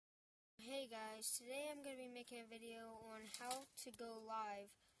guys, today I'm going to be making a video on how to go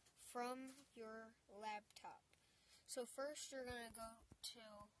live from your laptop. So first you're going to go to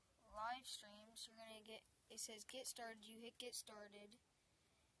live streams. You're going to it says get started. You hit get started.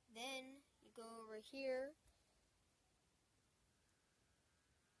 Then you go over here.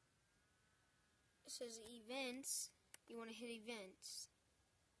 It says events. You want to hit events.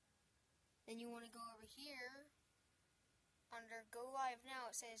 Then you want to go over here. Under Go Live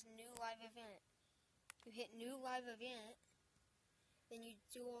Now, it says New Live Event. You hit New Live Event, then you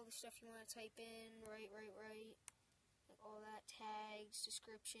do all the stuff you want to type in, right, like all that, tags,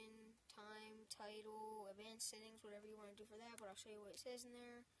 description, time, title, advanced settings, whatever you want to do for that, but I'll show you what it says in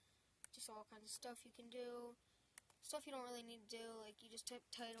there. Just all kinds of stuff you can do. Stuff you don't really need to do, like you just type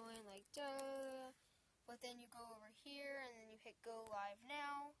title in, like duh, but then you go over here, and then you hit Go Live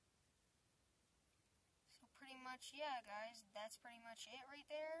Now. So pretty much, yeah, guys, that's pretty much it right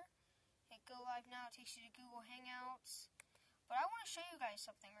there. Hit Go Live Now. It takes you to Google Hangouts. But I want to show you guys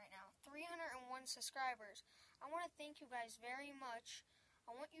something right now. 301 subscribers. I want to thank you guys very much.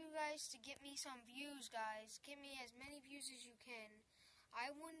 I want you guys to get me some views, guys. Give me as many views as you can. I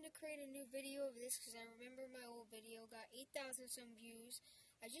wanted to create a new video of this because I remember my old video got 8,000 some views.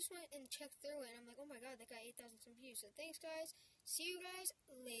 I just went and checked through it and I'm like, oh my god, that got 8,000 some views. So thanks, guys. See you guys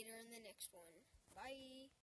later in the next one. Bye.